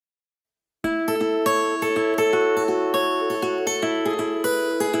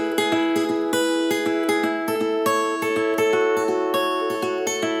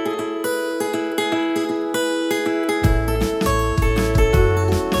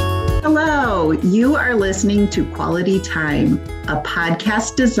Hello, you are listening to Quality Time, a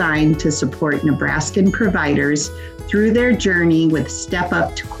podcast designed to support Nebraskan providers through their journey with Step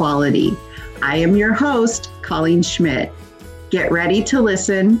Up to Quality. I am your host, Colleen Schmidt. Get ready to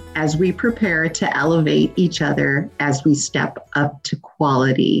listen as we prepare to elevate each other as we step up to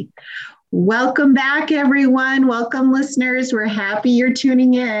quality. Welcome back, everyone. Welcome, listeners. We're happy you're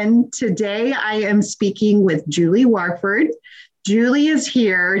tuning in. Today, I am speaking with Julie Warford. Julie is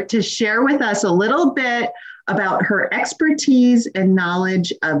here to share with us a little bit about her expertise and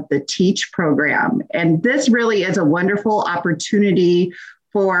knowledge of the T.E.A.C.H program. And this really is a wonderful opportunity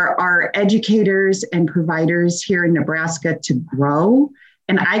for our educators and providers here in Nebraska to grow.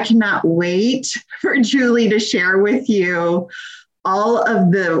 And I cannot wait for Julie to share with you all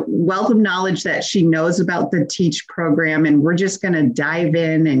of the wealth of knowledge that she knows about the T.E.A.C.H program. And we're just going to dive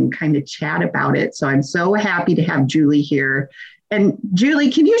in and kind of chat about it. So I'm so happy to have Julie here. And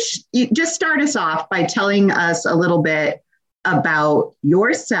Julie, can you just start us off by telling us a little bit about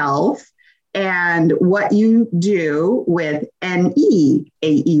yourself and what you do with T.E.A.C.H?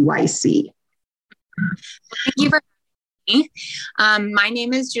 Thank you for having me. My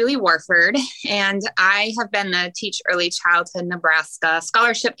name is Julie Warford, and I have been the Teach Early Childhood Nebraska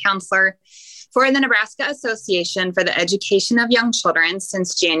Scholarship Counselor for the Nebraska Association for the Education of Young Children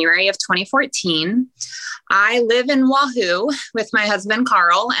since January of 2014. I live in Wahoo with my husband,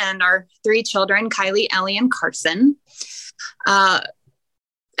 Carl, and our three children, Kylie, Ellie, and Carson.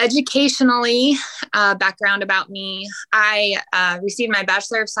 Educationally, background about me, I received my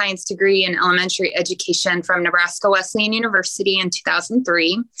Bachelor of Science degree in elementary education from Nebraska Wesleyan University in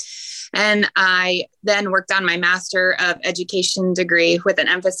 2003. And I then worked on my Master of Education degree with an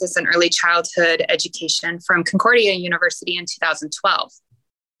emphasis in early childhood education from Concordia University in 2012.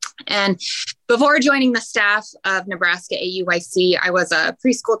 And before joining the staff of Nebraska AUIC, I was a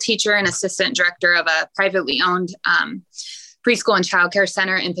preschool teacher and assistant director of a privately owned preschool and childcare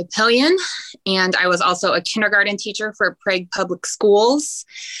center in Papillion. And I was also a kindergarten teacher for Prague Public Schools,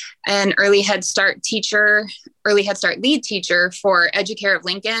 an early Head Start lead teacher for Educare of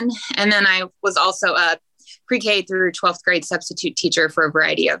Lincoln. And then I was also a pre-K through 12th grade substitute teacher for a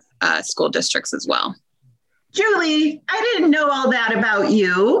variety of school districts as well. Julie, I didn't know all that about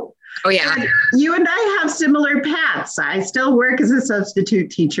you. Oh, yeah. You and I have similar paths. I still work as a substitute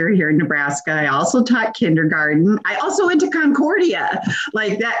teacher here in Nebraska. I also taught kindergarten. I also went to Concordia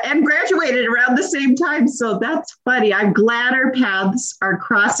like that and graduated around the same time. So that's funny. I'm glad our paths are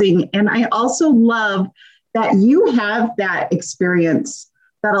crossing. And I also love that you have that experience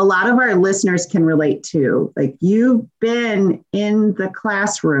that a lot of our listeners can relate to. Like, you've been in the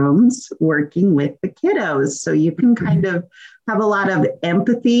classrooms working with the kiddos. So you can kind of have a lot of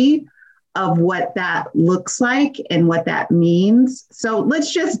empathy of what that looks like and what that means. So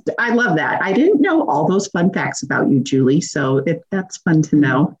I love that. I didn't know all those fun facts about you, Julie. So that's fun to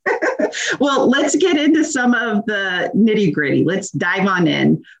know. Well, let's get into some of the nitty gritty. Let's dive on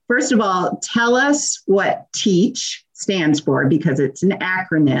in. First of all, tell us what T.E.A.C.H stands for, because it's an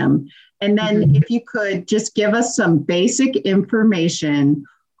acronym. And then if you could just give us some basic information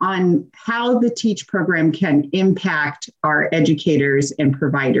on how the T.E.A.C.H program can impact our educators and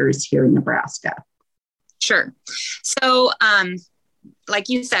providers here in Nebraska. Sure. So, like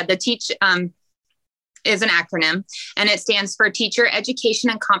you said, the T.E.A.C.H is an acronym, and it stands for Teacher Education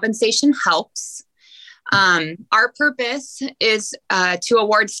and Compensation Helps. Our purpose is to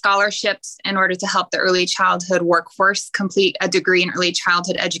award scholarships in order to help the early childhood workforce complete a degree in early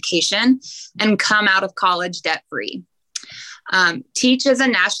childhood education and come out of college debt-free. T.E.A.C.H is a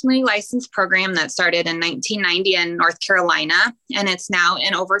nationally licensed program that started in 1990 in North Carolina, and it's now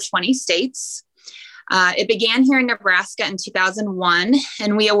in over 20 states. It began here in Nebraska in 2001,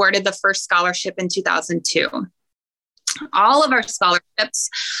 and we awarded the first scholarship in 2002. All of our scholarships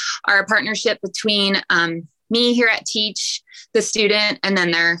are a partnership between me here at T.E.A.C.H, the student, and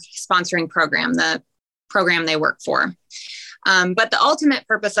then their sponsoring program, the program they work for. But the ultimate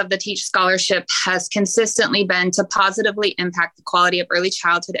purpose of the T.E.A.C.H scholarship has consistently been to positively impact the quality of early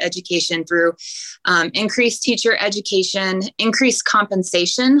childhood education through increased teacher education, increased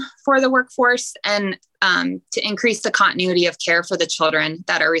compensation for the workforce, and to increase the continuity of care for the children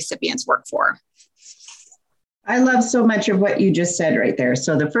that our recipients work for. I love so much of what you just said right there.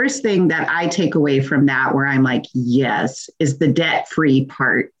 So the first thing that I take away from that, where I'm like, yes, is the debt-free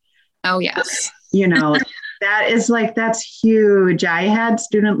part. Oh, yes. You know, that's huge. I had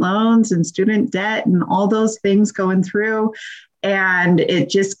student loans and student debt and all those things going through. And it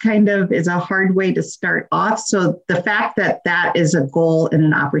just kind of is a hard way to start off. So the fact that that is a goal and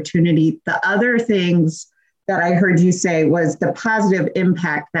an opportunity, the other things that I heard you say was the positive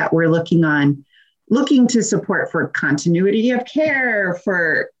impact that we're looking to support for continuity of care,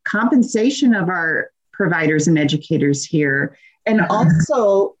 for compensation of our providers and educators here, and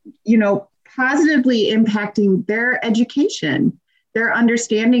also, positively impacting their education, their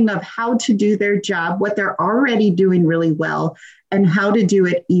understanding of how to do their job, what they're already doing really well, and how to do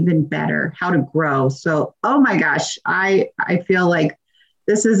it even better, how to grow. So, oh my gosh, I feel like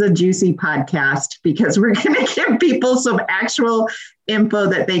this is a juicy podcast because we're going to give people some actual info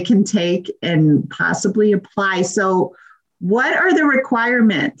that they can take and possibly apply. So what are the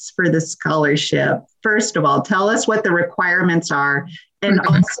requirements for the scholarship? First of all, tell us what the requirements are. And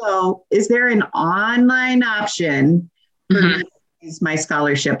also, is there an online option for me to use my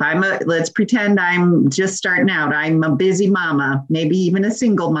scholarship? Let's pretend I'm just starting out. I'm a busy mama, maybe even a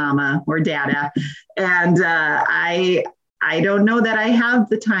single mama or dada. And I don't know that I have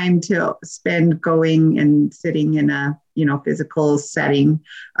the time to spend going and sitting in a, physical setting.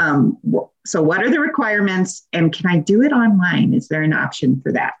 So what are the requirements, and can I do it online? Is there an option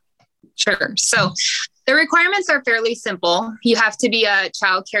for that? Sure. So the requirements are fairly simple. You have to be a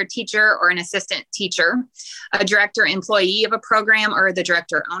child care teacher or an assistant teacher, a director employee of a program or the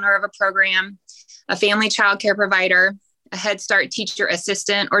director owner of a program, a family child care provider, a Head Start teacher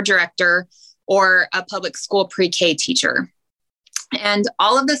assistant or director, or a public school pre-K teacher. And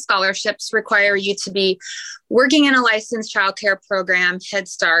all of the scholarships require you to be working in a licensed child care program, Head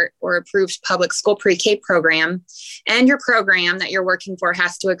Start, or approved public school pre-K program. And your program that you're working for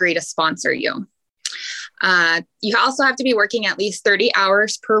has to agree to sponsor you. You also have to be working at least 30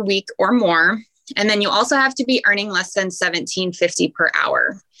 hours per week or more. And then you also have to be earning less than $17.50 per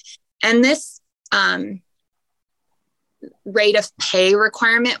hour. And this rate of pay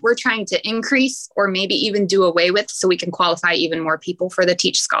requirement, we're trying to increase or maybe even do away with so we can qualify even more people for the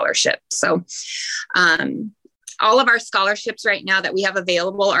T.E.A.C.H scholarship. So all of our scholarships right now that we have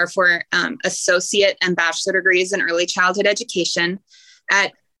available are for associate and bachelor degrees in early childhood education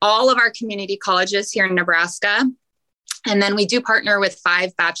at all of our community colleges here in Nebraska. And then we do partner with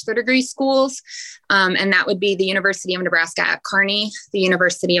 5 bachelor degree schools. And that would be the University of Nebraska at Kearney, the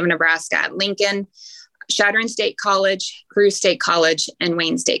University of Nebraska at Lincoln, Chadron State College, Peru State College, and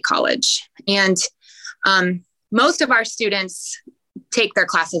Wayne State College. And most of our students take their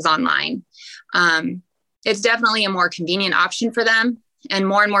classes online. It's definitely a more convenient option for them. And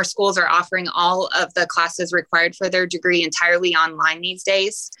more schools are offering all of the classes required for their degree entirely online these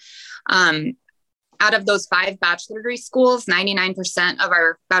days. Out of those 5 bachelor degree schools, 99% of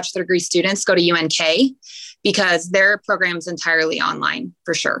our bachelor degree students go to UNK because their program's entirely online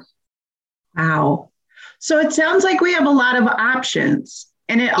for sure. Wow. So it sounds like we have a lot of options.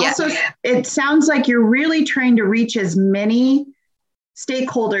 And it also, it sounds like you're really trying to reach as many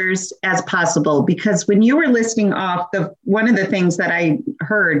stakeholders as possible, because when you were listing off, one of the things that I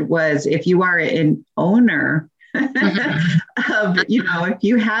heard was if you are an owner of, if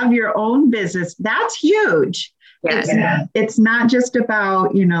you have your own business, that's huge. Yes. It's not just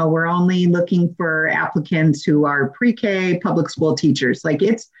about, we're only looking for applicants who are pre-K public school teachers. Like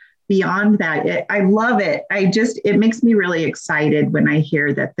it's beyond that. I love it. It makes me really excited when I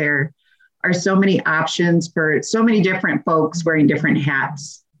hear that there are so many options for so many different folks wearing different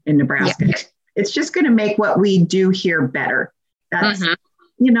hats in Nebraska. Yeah. It's just going to make what we do here better. That's,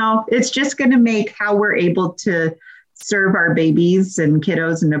 it's just going to make how we're able to serve our babies and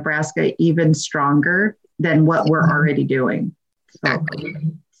kiddos in Nebraska even stronger than what we're already doing.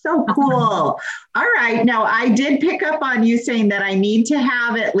 So cool. All right. Now, I did pick up on you saying that I need to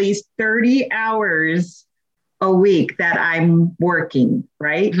have at least 30 hours a week that I'm working,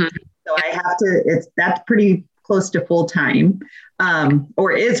 right? So I have to, that's pretty close to full time,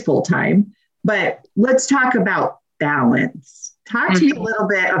 or is full time. But let's talk about balance. Talk to me a little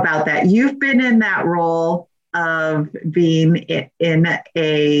bit about that. You've been in that role of being in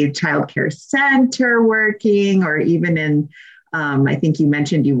a childcare center working, or even in, I think you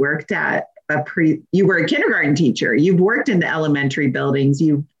mentioned you worked at you were a kindergarten teacher. You've worked in the elementary buildings.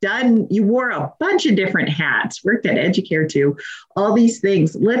 You wore a bunch of different hats, worked at Educare too, all these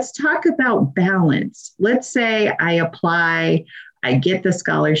things. Let's talk about balance. Let's say I apply, I get the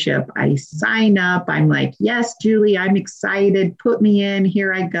scholarship, I sign up. I'm like, yes, Julie, I'm excited. Put me in,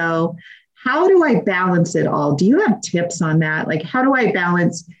 here I go. How do I balance it all? Do you have tips on that? Like, how do I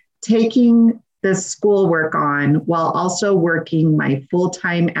balance taking the schoolwork on while also working my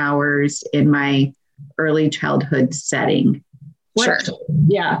full-time hours in my early childhood setting? Sure.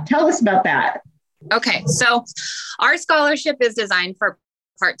 Yeah. Tell us about that. Okay. So our scholarship is designed for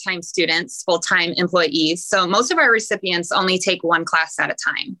part-time students, full-time employees. So most of our recipients only take one class at a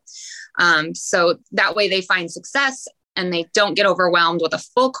time. So that way they find success and they don't get overwhelmed with a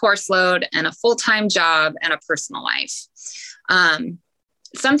full course load and a full-time job and a personal life.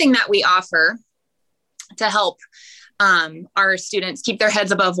 Something that we offer to help our students keep their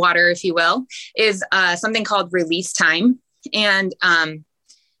heads above water, if you will, is something called release time. And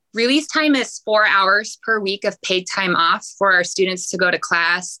release time is 4 hours per week of paid time off for our students to go to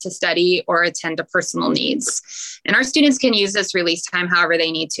class, to study, or attend to personal needs. And our students can use this release time however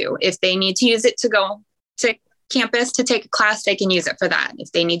they need to. If they need to use it to go to campus to take a class, they can use it for that.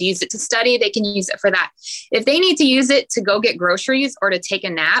 If they need to use it to study, they can use it for that. If they need to use it to go get groceries or to take a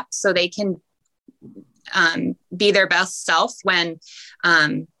nap so they can be their best self when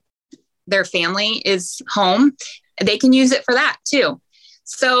their family is home, they can use it for that too.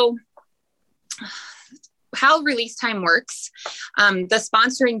 So how release time works, the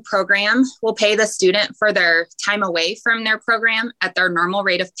sponsoring program will pay the student for their time away from their program at their normal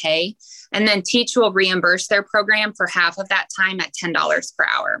rate of pay. And then T.E.A.C.H will reimburse their program for half of that time at $10 per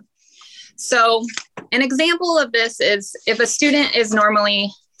hour. So an example of this is if a student is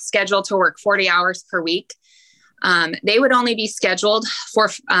normally scheduled to work 40 hours per week, they would only be scheduled for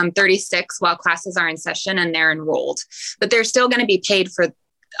 36 while classes are in session and they're enrolled, but they're still going to be paid for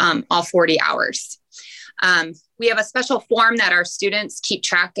all 40 hours. We have a special form that our students keep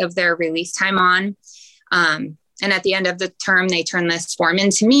track of their release time on. And at the end of the term, they turn this form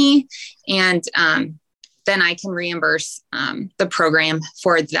into me, and then I can reimburse the program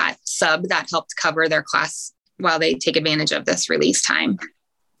for that sub that helped cover their class while they take advantage of this release time.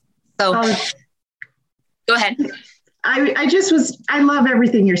 So go ahead. I love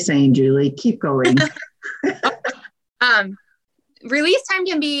everything you're saying, Julie. Keep going. Release time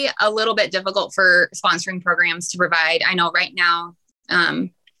can be a little bit difficult for sponsoring programs to provide. I know right now,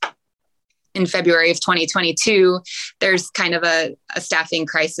 in February of 2022, there's kind of a staffing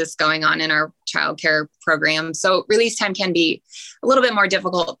crisis going on in our childcare program. So release time can be a little bit more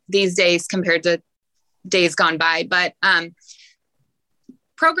difficult these days compared to days gone by. But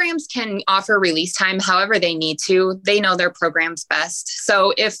programs can offer release time however they need to. They know their programs best.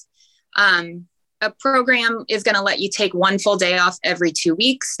 So if a program is going to let you take one full day off every 2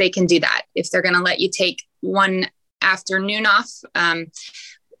 weeks, they can do that. If they're going to let you take one afternoon off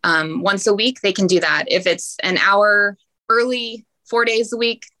once a week, they can do that. If it's an hour early, 4 days a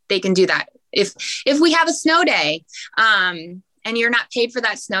week, they can do that. If we have a snow day and you're not paid for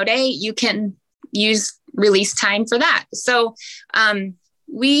that snow day, you can use release time for that. So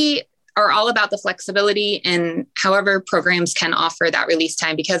we are all about the flexibility in however programs can offer that release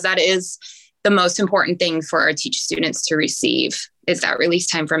time, because that is the most important thing for our T.E.A.C.H students to receive, is that release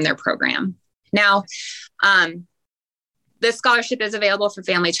time from their program. Now, this scholarship is available for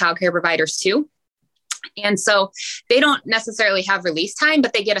family childcare providers too. And so they don't necessarily have release time,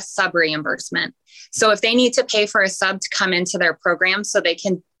 but they get a sub reimbursement. So if they need to pay for a sub to come into their program so they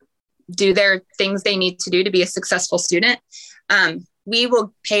can do their things they need to do to be a successful student, we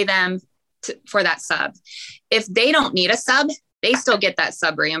will pay them for that sub. If they don't need a sub, they still get that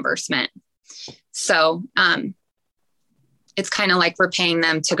sub reimbursement. So it's kind of like we're paying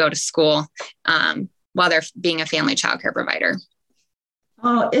them to go to school while they're being a family childcare provider.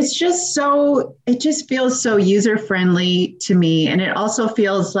 Oh, it just feels so user-friendly to me. And it also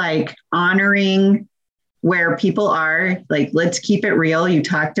feels like honoring where people are. Like, let's keep it real. You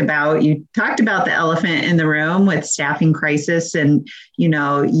talked about the elephant in the room with staffing crisis, and you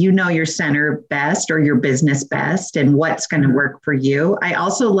know your center best or your business best and what's going to work for you. I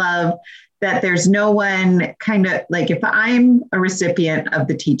also love that there's no one kind of like, if I'm a recipient of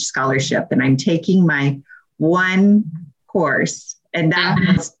the T.E.A.C.H scholarship and I'm taking my one course, and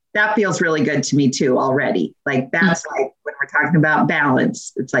that feels really good to me too already. Like that's like when we're talking about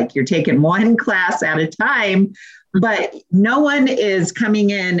balance, it's like you're taking one class at a time, but no one is coming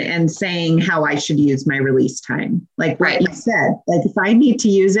in and saying how I should use my release time. Like what you said, like if I need to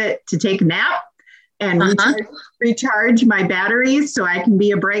use it to take a nap and recharge my batteries so I can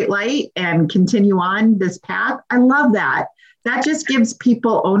be a bright light and continue on this path. I love that. That just gives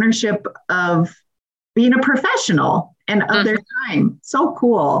people ownership of being a professional and of their time. So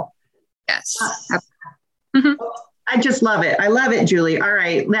cool. Yes. I just love it. I love it, Julie. All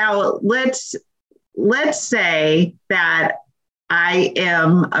right. Now let's say that I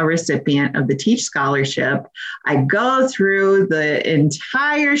am a recipient of the T.E.A.C.H scholarship. I go through the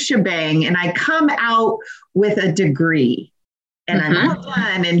entire shebang and I come out with a degree and I'm all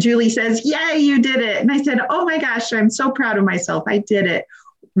done. And Julie says, "Yay, you did it." And I said, "Oh my gosh, I'm so proud of myself. I did it."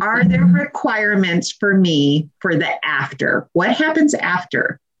 Are there requirements for me for the after? What happens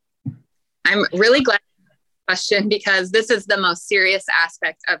after? I'm really glad question because this is the most serious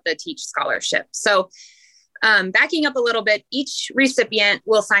aspect of the T.E.A.C.H scholarship. So backing up a little bit, each recipient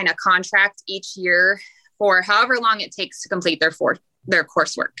will sign a contract each year for however long it takes to complete their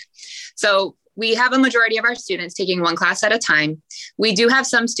coursework. So we have a majority of our students taking one class at a time. We do have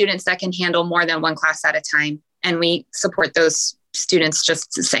some students that can handle more than one class at a time, and we support those students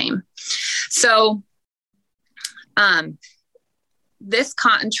just the same. So this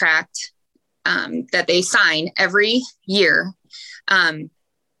contract that they sign every year,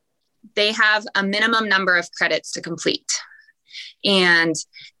 they have a minimum number of credits to complete. And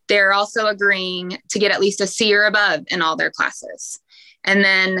they're also agreeing to get at least a C or above in all their classes. And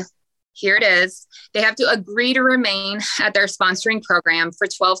then here it is. They have to agree to remain at their sponsoring program for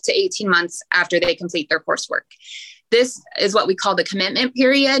 12 to 18 months after they complete their coursework. This is what we call the commitment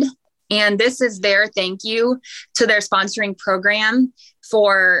period. And this is their thank you to their sponsoring program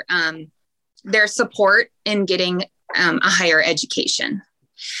for their support in getting a higher education.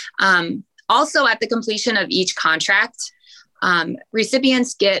 Also, at the completion of each contract,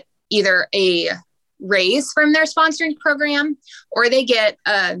 recipients get either a raise from their sponsoring program or they get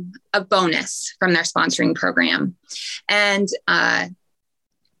a bonus from their sponsoring program. And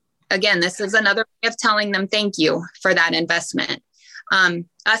again, this is another way of telling them thank you for that investment.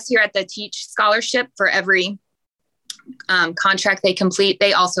 Us here at the T.E.A.C.H scholarship, for every contract they complete,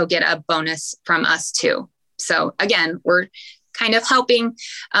 they also get a bonus from us too. So again, we're kind of helping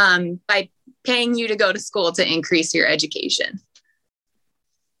by paying you to go to school to increase your education.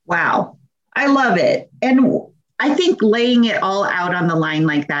 Wow. I love it. And I think laying it all out on the line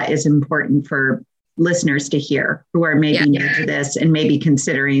like that is important for listeners to hear who are maybe new to this and maybe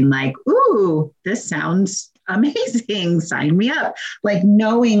considering like, ooh, this sounds amazing. Sign me up. Like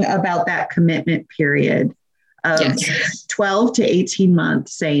knowing about that commitment period of 12 to 18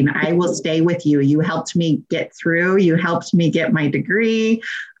 months saying, I will stay with you. You helped me get through. You helped me get my degree.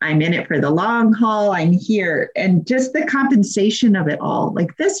 I'm in it for the long haul. I'm here. And just the compensation of it all,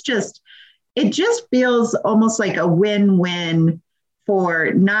 like this it just feels almost like a win-win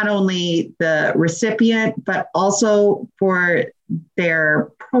for not only the recipient, but also for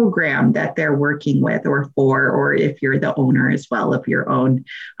their program that they're working with or if you're the owner as well of your own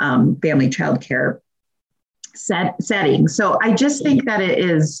family childcare setting. So I just think that it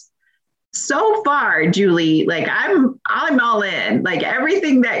is so far, Julie, like I'm all in, like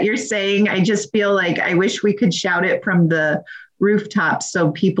everything that you're saying. I just feel like I wish we could shout it from the rooftops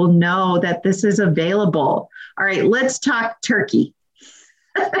so people know that this is available. All right, let's talk turkey.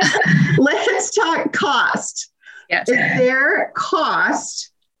 Let's talk cost. Yes. Is there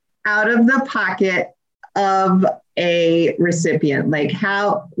cost out of the pocket of a recipient? Like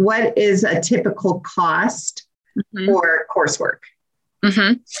what is a typical cost for coursework?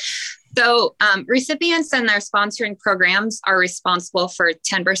 So recipients and their sponsoring programs are responsible for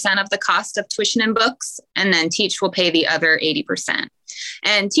 10% of the cost of tuition and books, and then T.E.A.C.H will pay the other 80%.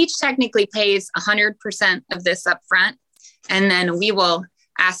 And T.E.A.C.H technically pays 100% of this upfront, and then we will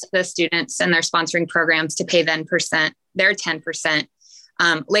ask the students and their sponsoring programs to pay their 10%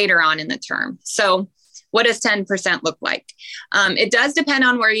 later on in the term. So what does 10% look like? It does depend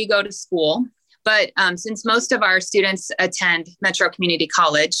on where you go to school, but since most of our students attend Metro Community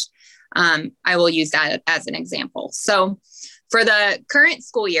College, I will use that as an example. So for the current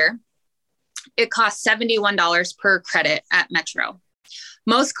school year, it costs $71 per credit at Metro.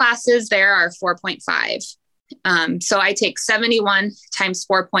 Most classes there are 4.5. So I take 71 times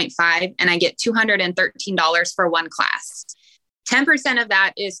 4.5 and I get $213 for one class. 10% of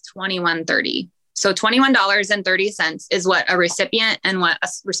that is $21.30. So $21.30 is what a recipient and what a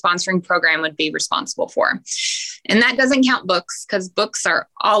sponsoring program would be responsible for. And that doesn't count books because books are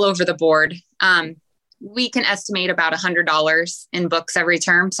all over the board. We can estimate about $100 in books every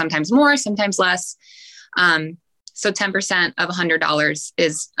term, sometimes more, sometimes less. So 10% of $100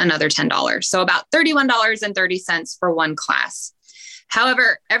 is another $10. So about $31.30 for one class.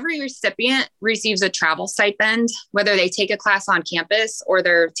 However, every recipient receives a travel stipend, whether they take a class on campus or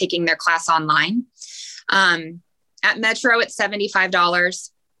they're taking their class online. At Metro, it's $75.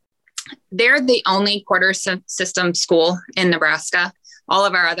 They're the only quarter system school in Nebraska. All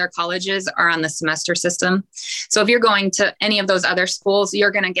of our other colleges are on the semester system. So if you're going to any of those other schools,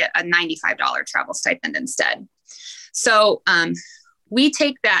 you're going to get a $95 travel stipend instead. So we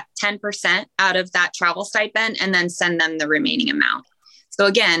take that 10% out of that travel stipend and then send them the remaining amount. So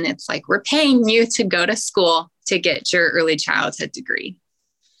again, it's like we're paying you to go to school to get your early childhood degree.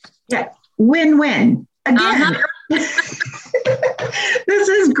 Yeah, win-win. Again, this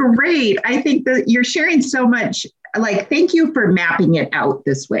is great. I think that you're sharing so much like, thank you for mapping it out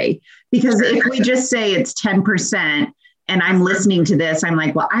this way. Because if we just say it's 10% and I'm listening to this, I'm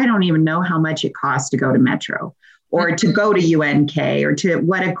like, well, I don't even know how much it costs to go to Metro or to go to UNK or to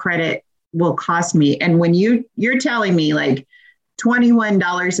what a credit will cost me. And when you're telling me like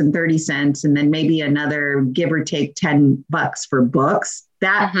 $21.30 and then maybe another give or take $10 for books,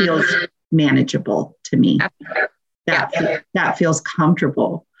 that feels manageable to me. That feels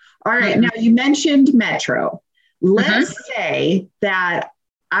comfortable. All right. Now you mentioned Metro. Let's say that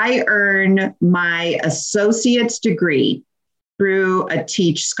I earn my associate's degree through a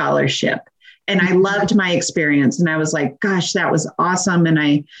T.E.A.C.H scholarship. And I loved my experience. And I was like, gosh, that was awesome.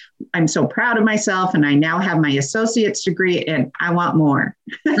 And I'm so proud of myself. And I now have my associate's degree and I want more.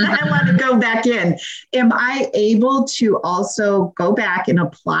 I want to go back in. Am I able to also go back and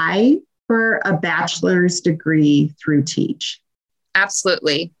apply for a bachelor's degree through T.E.A.C.H?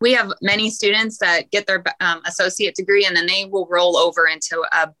 Absolutely. We have many students that get their associate degree and then they will roll over into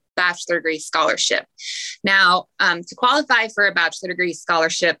a bachelor degree scholarship. Now, to qualify for a bachelor degree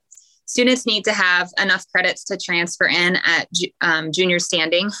scholarship, students need to have enough credits to transfer in at junior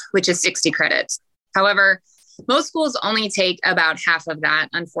standing, which is 60 credits. However, most schools only take about half of that,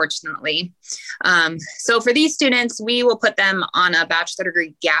 unfortunately. So for these students, we will put them on a bachelor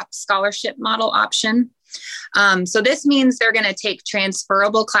degree gap scholarship model option. So this means they're going to take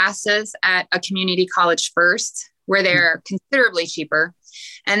transferable classes at a community college first, where they're considerably cheaper.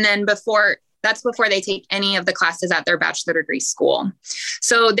 And then before they take any of the classes at their bachelor degree school.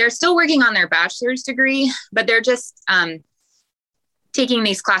 So they're still working on their bachelor's degree, but they're just taking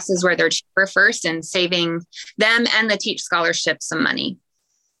these classes where they're cheaper first and saving them and the T.E.A.C.H scholarship some money.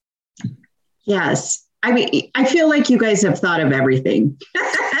 Yes. I mean, I feel like you guys have thought of everything.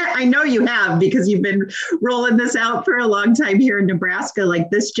 I know you have, because you've been rolling this out for a long time here in Nebraska. Like,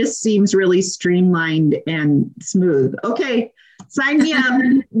 this just seems really streamlined and smooth. Okay, sign me up.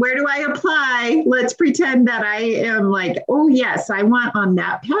 Where do I apply? Let's pretend that I am like, oh yes, I want on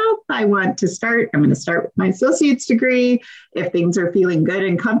that path. I'm going to start with my associate's degree. If things are feeling good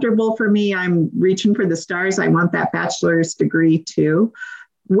and comfortable for me, I'm reaching for the stars. I want that bachelor's degree too.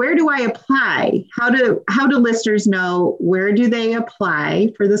 Where do I apply? How do listeners know, where do they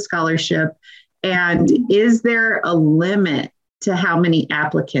apply for the scholarship? And is there a limit to how many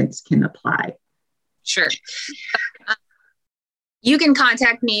applicants can apply? Sure. You can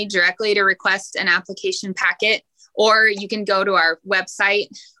contact me directly to request an application packet, or you can go to our website,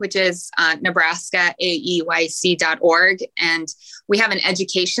 which is nebraskaaeyc.org. And we have an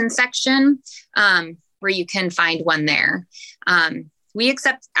education section where you can find one there. We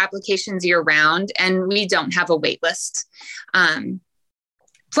accept applications year round and we don't have a wait list.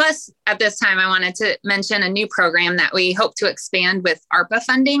 Plus, at this time, I wanted to mention a new program that we hope to expand with ARPA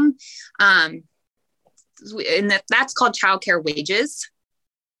funding. And that's called childcare wages.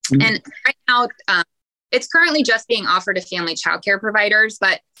 And right now, it's currently just being offered to family childcare providers,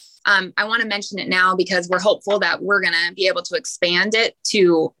 but I want to mention it now because we're hopeful that we're going to be able to expand it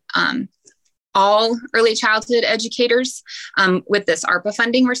to all early childhood educators with this ARPA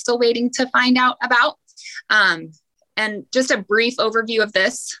funding we're still waiting to find out about. And just a brief overview of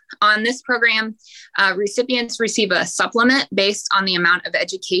this. On this program, recipients receive a supplement based on the amount of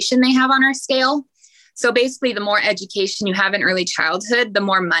education they have on our scale. So basically, the more education you have in early childhood, the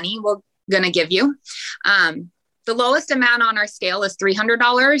more money we're going to give you. The lowest amount on our scale is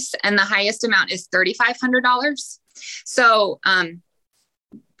 $300 and the highest amount is $3,500. So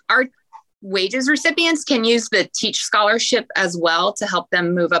our wages recipients can use the T.E.A.C.H scholarship as well to help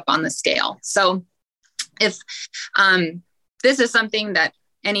them move up on the scale. So if this is something that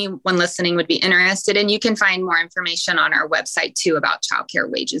anyone listening would be interested in, you can find more information on our website too about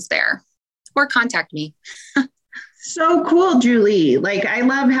childcare wages there, or contact me. So cool, Julie. Like, I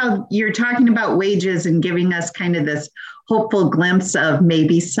love how you're talking about wages and giving us kind of this hopeful glimpse of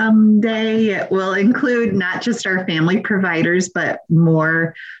maybe someday it will include not just our family providers, but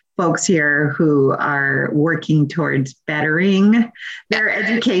more folks here who are working towards bettering their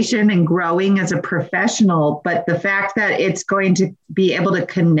education and growing as a professional. But the fact that it's going to be able to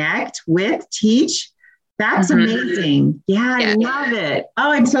connect with T.E.A.C.H, that's amazing. Yeah, I love it.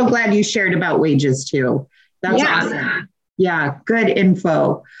 Oh, I'm so glad you shared about wages too. That's awesome. Yeah, good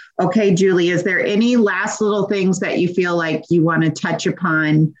info. Okay, Julie, is there any last little things that you feel like you want to touch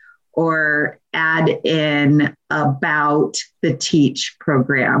upon or add in about the T.E.A.C.H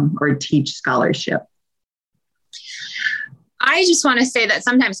program or T.E.A.C H scholarship? I just want to say that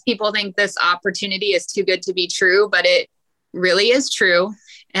sometimes people think this opportunity is too good to be true, but it really is true.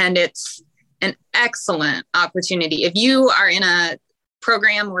 And it's an excellent opportunity. If you are in a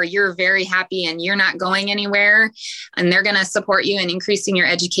program where you're very happy and you're not going anywhere, and they're going to support you in increasing your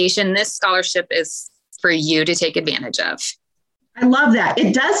education, this scholarship is for you to take advantage of. I love that.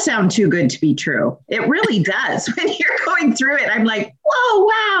 It does sound too good to be true. It really does. When you're going through it, I'm like, whoa,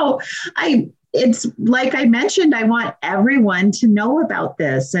 wow. It's like I mentioned, I want everyone to know about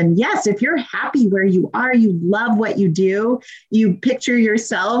this. And yes, if you're happy where you are, you love what you do, you picture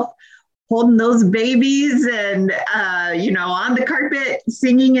yourself holding those babies and, on the carpet,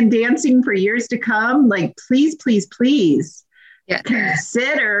 singing and dancing for years to come, like, please, please, please. Yeah.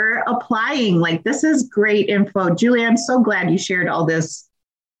 Consider applying. Like, this is great info. Julie, I'm so glad you shared all this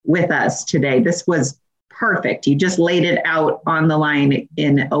with us today. This was perfect. You just laid it out on the line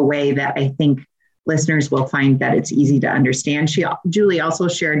in a way that I think listeners will find that it's easy to understand. Julie also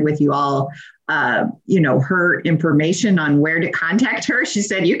shared with you all, her information on where to contact her. She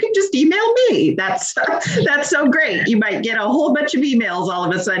said, you can just email me. That's so great. You might get a whole bunch of emails all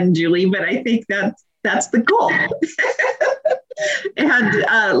of a sudden, Julie, but I think that's the goal.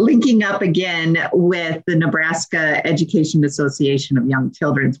 And linking up again with the Nebraska Education Association of Young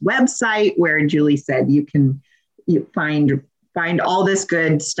Children's website, where Julie said you find all this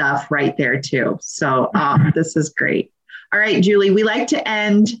good stuff right there too. So this is great. All right, Julie, we like to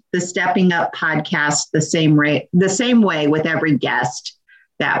end the Stepping Up podcast the same way with every guest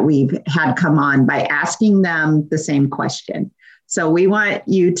that we've had come on, by asking them the same question. So we want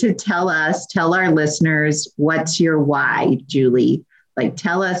you to tell our listeners, what's your why, Julie? Like,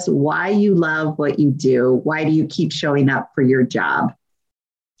 tell us why you love what you do. Why do you keep showing up for your job?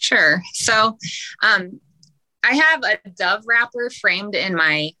 Sure. So I have a dove wrapper framed in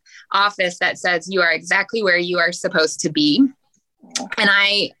my office that says, you are exactly where you are supposed to be. And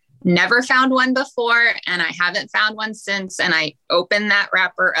I never found one before, and I haven't found one since. And I opened that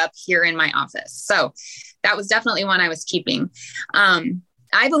wrapper up here in my office. So that was definitely one I was keeping.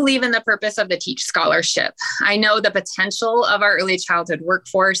 I believe in the purpose of the T.E.A.C.H scholarship. I know the potential of our early childhood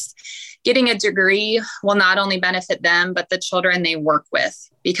workforce. Getting a degree will not only benefit them, but the children they work with,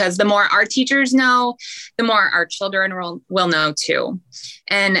 because the more our teachers know, the more our children will know too.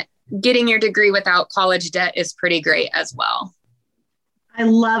 And getting your degree without college debt is pretty great as well. I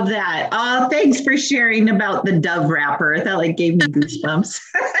love that. Oh, thanks for sharing about the dove wrapper. That gave me goosebumps.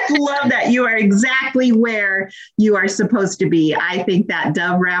 I love that. You are exactly where you are supposed to be. I think that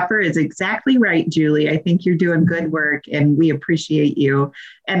dove wrapper is exactly right, Julie. I think you're doing good work, and we appreciate you.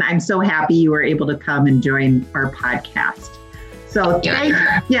 And I'm so happy you were able to come and join our podcast. So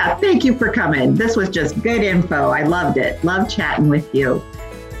thank you for coming. This was just good info. I loved it. Love chatting with you.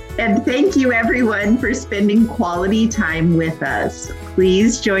 And thank you, everyone, for spending quality time with us.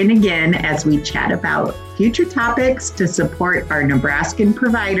 Please join again as we chat about future topics to support our Nebraskan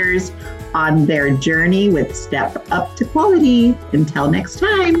providers on their journey with Step Up to Quality. Until next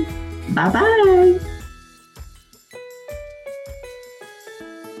time, bye-bye.